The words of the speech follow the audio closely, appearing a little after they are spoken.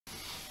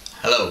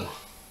Hello,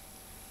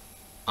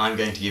 I'm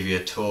going to give you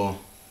a tour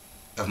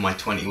of my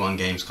 21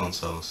 games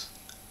consoles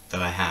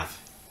that I have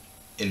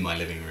in my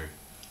living room.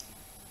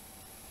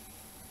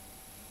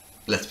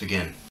 Let's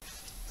begin.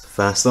 So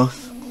first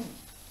off,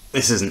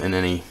 this isn't in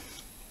any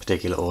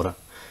particular order.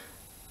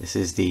 This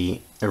is the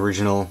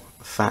original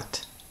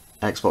fat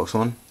Xbox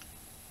One.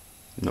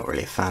 I'm not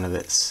really a fan of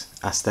its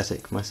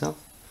aesthetic myself,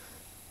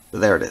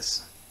 but there it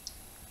is.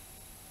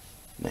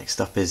 Next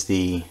up is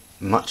the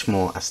much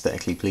more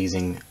aesthetically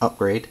pleasing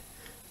upgrade,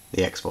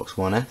 the Xbox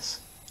One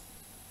S.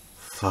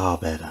 Far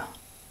better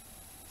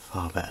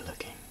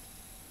looking.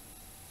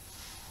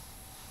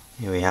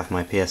 Here we have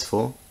my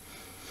PS4.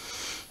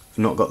 I've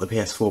not got the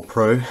PS4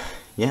 Pro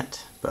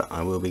yet, but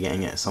I will be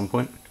getting it at some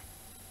point.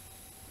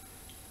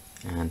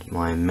 And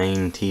my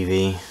main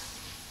TV,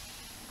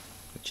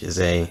 which is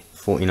a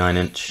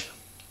 49-inch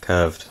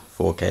curved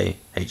 4K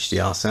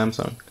HDR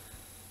Samsung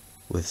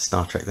with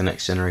Star Trek The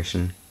Next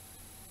Generation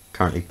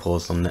currently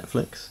paused on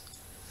Netflix.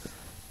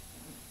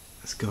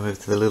 Let's go over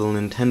to the little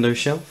Nintendo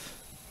shelf.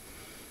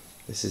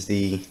 This is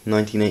the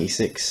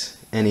 1986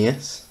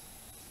 NES,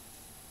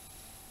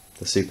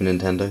 the Super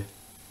Nintendo.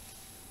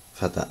 I've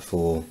had that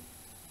for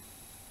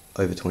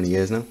over 20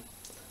 years now.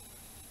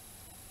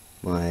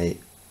 My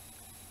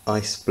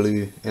Ice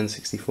Blue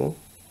N64,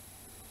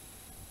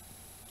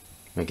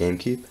 my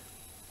GameCube,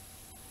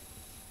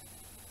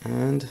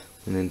 and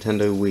the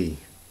Nintendo Wii.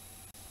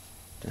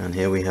 Down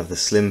here we have the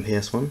Slim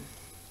PS1,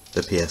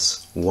 the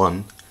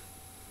PS1,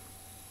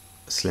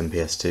 Slim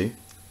PS2,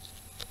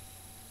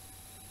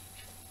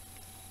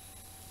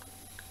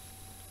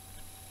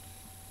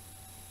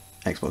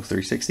 Xbox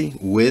 360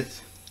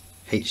 with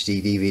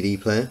HD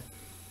DVD player,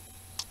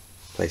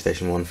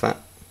 PlayStation 1 fat,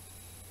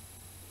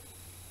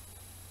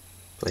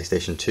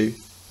 PlayStation 2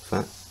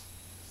 fat,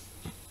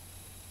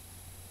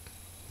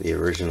 the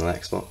original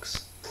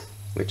Xbox,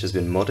 which has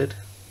been modded,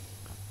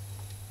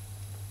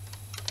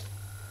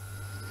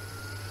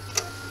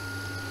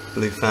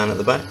 blue fan at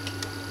the back,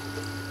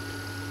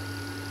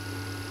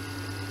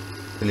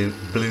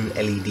 blue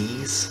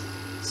LEDs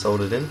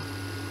soldered in,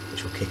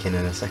 which will kick in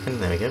a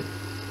second. There we go.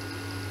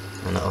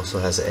 And it also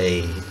has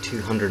a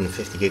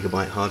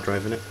 250GB hard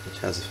drive in it, which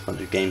has a bunch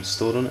of games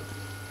stored on it.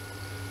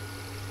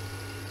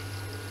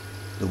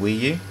 The Wii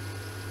U,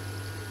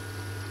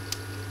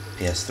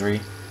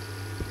 PS3,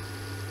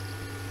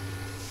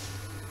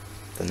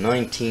 the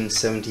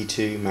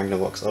 1972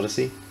 Magnavox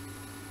Odyssey,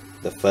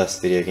 the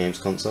first video games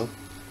console,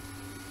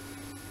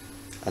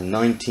 a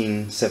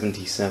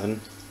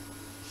 1977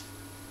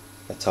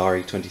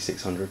 Atari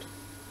 2600,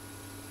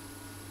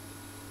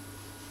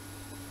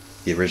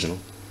 the original,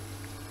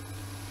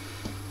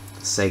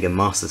 Sega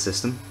Master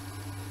System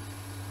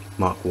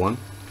Mark 1,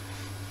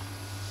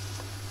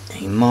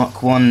 a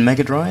Mark 1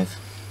 Mega Drive,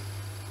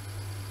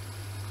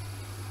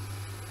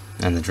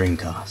 and the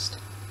Dreamcast.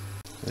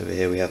 Over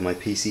here we have my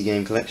PC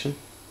game collection,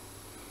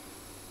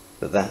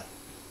 but that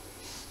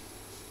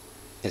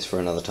is for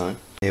another time.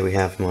 Here we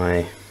have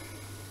my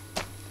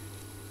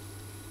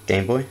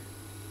Game Boy.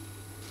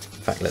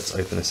 In fact, let's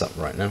open this up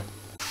right now.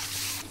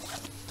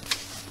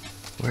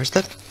 Where's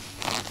that?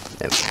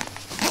 There we go.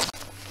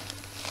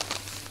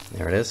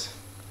 There it is.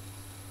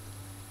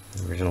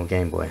 The original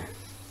Game Boy.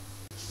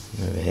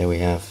 Over here we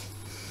have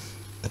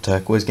a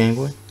turquoise Game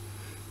Boy,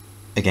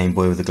 a Game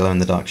Boy with a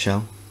glow-in-the-dark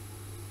shell,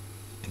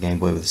 a Game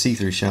Boy with a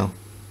see-through shell,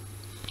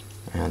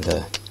 and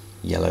a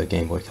yellow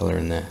Game Boy Color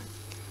in there.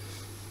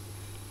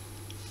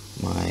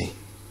 My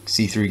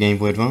see-through Game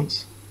Boy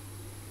Advance,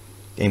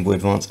 Game Boy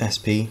Advance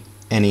SP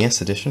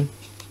NES edition,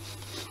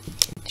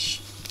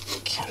 which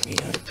can be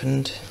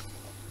opened.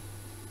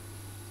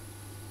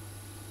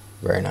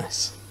 Very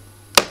nice.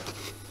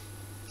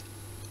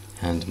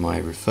 And my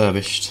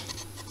refurbished,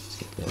 let's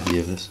get a view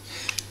of this,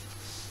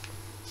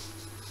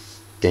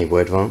 Game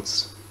Boy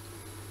Advance,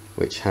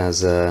 which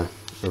has a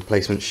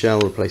replacement shell,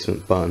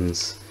 replacement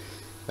buttons,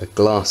 a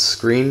glass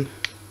screen,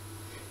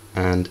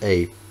 and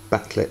a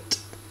backlit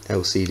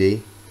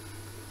LCD.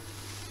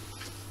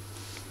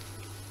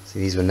 So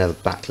these were never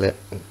backlit,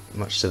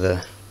 much to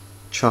the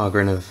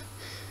chagrin of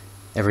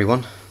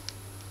everyone.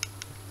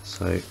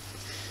 So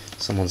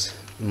someone's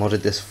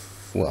modded this,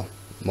 well,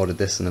 modded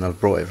this, and then I've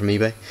brought it from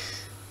eBay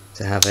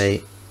to have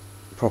a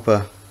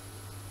proper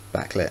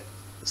backlit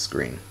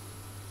screen,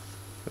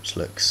 which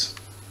looks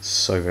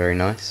so very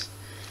nice.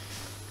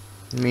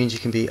 It means you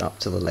can be up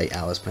to the late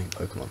hours playing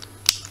Pokemon.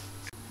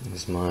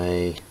 This is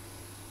my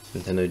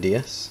Nintendo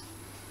DS,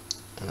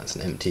 and that's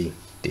an empty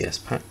DS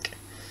pack.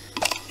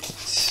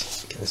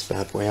 Let's get this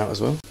bad boy out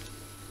as well.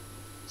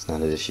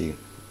 Standard issue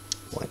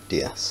white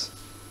DS.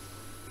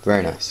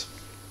 Very nice.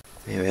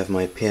 Here we have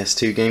my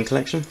PS2 game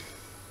collection.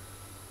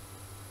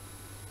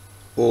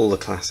 All the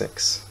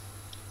classics.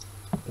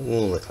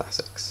 All the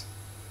classics.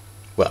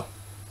 Well,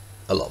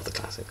 a lot of the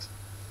classics.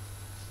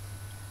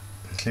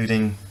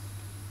 Including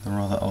the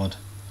rather odd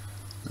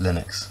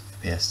Linux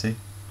for PS2.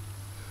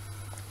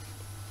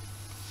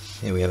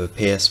 Here we have a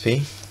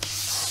PSP,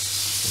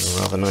 in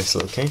a rather nice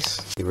little case,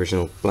 the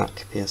original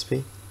black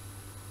PSP.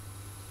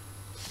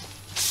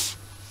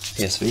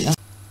 PS Vita,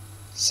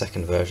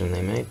 second version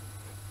they made.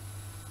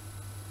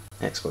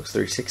 Xbox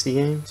 360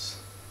 games.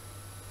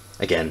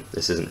 Again,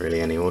 this isn't really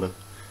any order.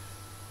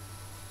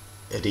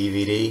 A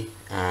DVD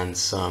and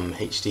some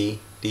HD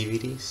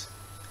DVDs.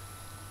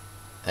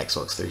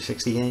 Xbox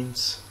 360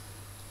 games.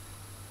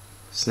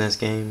 SNES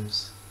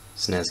games.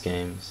 SNES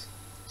games.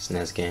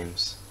 SNES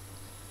games.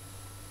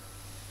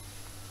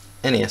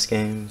 NES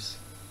games.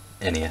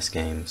 NES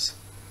games.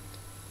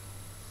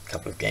 A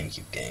couple of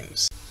GameCube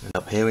games. And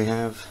up here we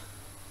have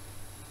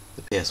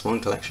the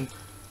PS1 collection.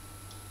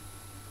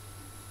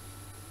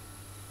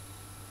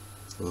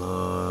 A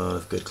lot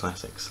of good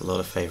classics, a lot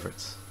of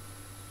favourites,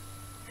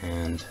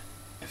 and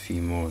a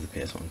few more of the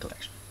PS1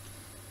 collection.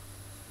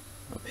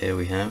 Up here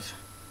we have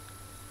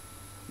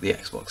the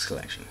Xbox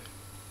collection.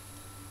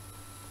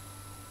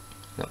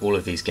 Now all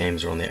of these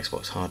games are on the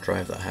Xbox hard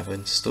drive that I have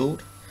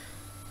installed,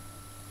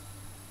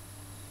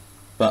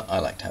 but I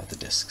like to have the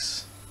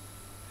discs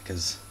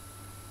because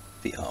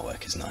the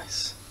artwork is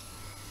nice,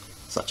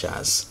 such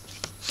as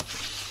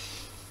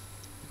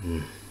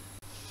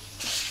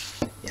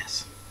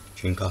yes,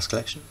 Dreamcast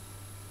collection,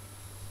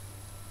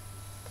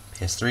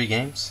 PS3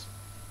 games,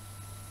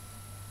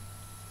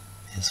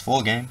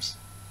 PS4 games,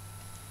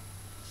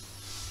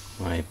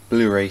 my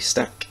Blu-ray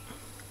stack,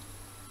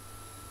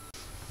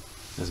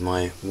 there's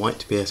my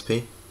white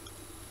PSP,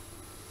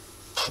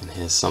 and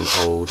here's some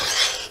old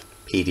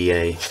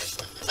PDA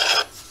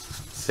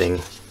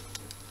thing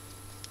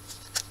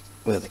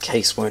where the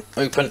case won't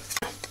open.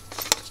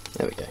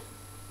 There we go.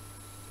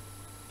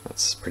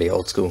 That's pretty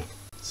old school.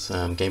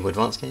 Some Game Boy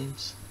Advance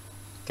games,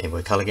 Game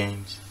Boy Color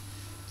games,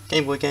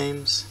 Game Boy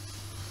games,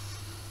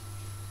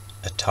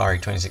 Atari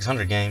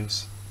 2600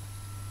 games,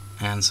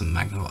 and some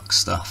Magnavox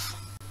stuff.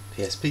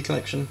 PSP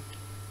collection,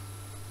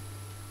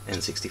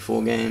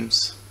 N64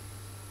 games,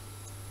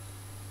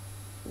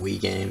 Wii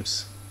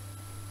games,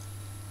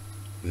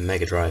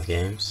 Mega Drive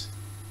games,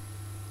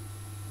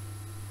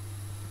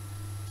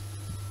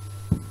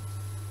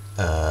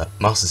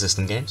 Master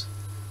System games,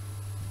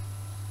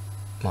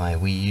 my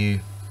Wii U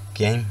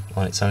game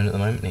on its own at the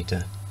moment, need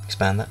to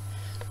expand that,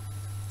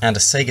 and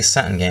a Sega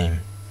Saturn game.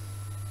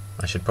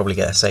 I should probably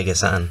get a Sega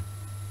Saturn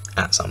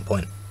at some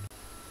point.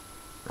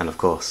 And of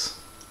course,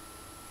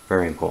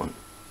 very important,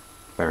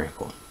 very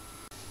important.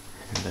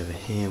 And over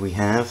here we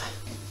have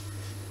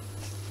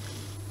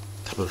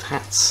a couple of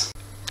hats.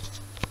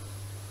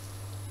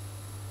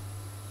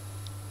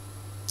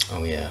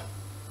 Oh yeah.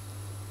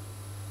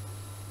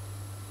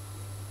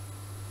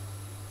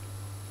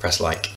 Press like.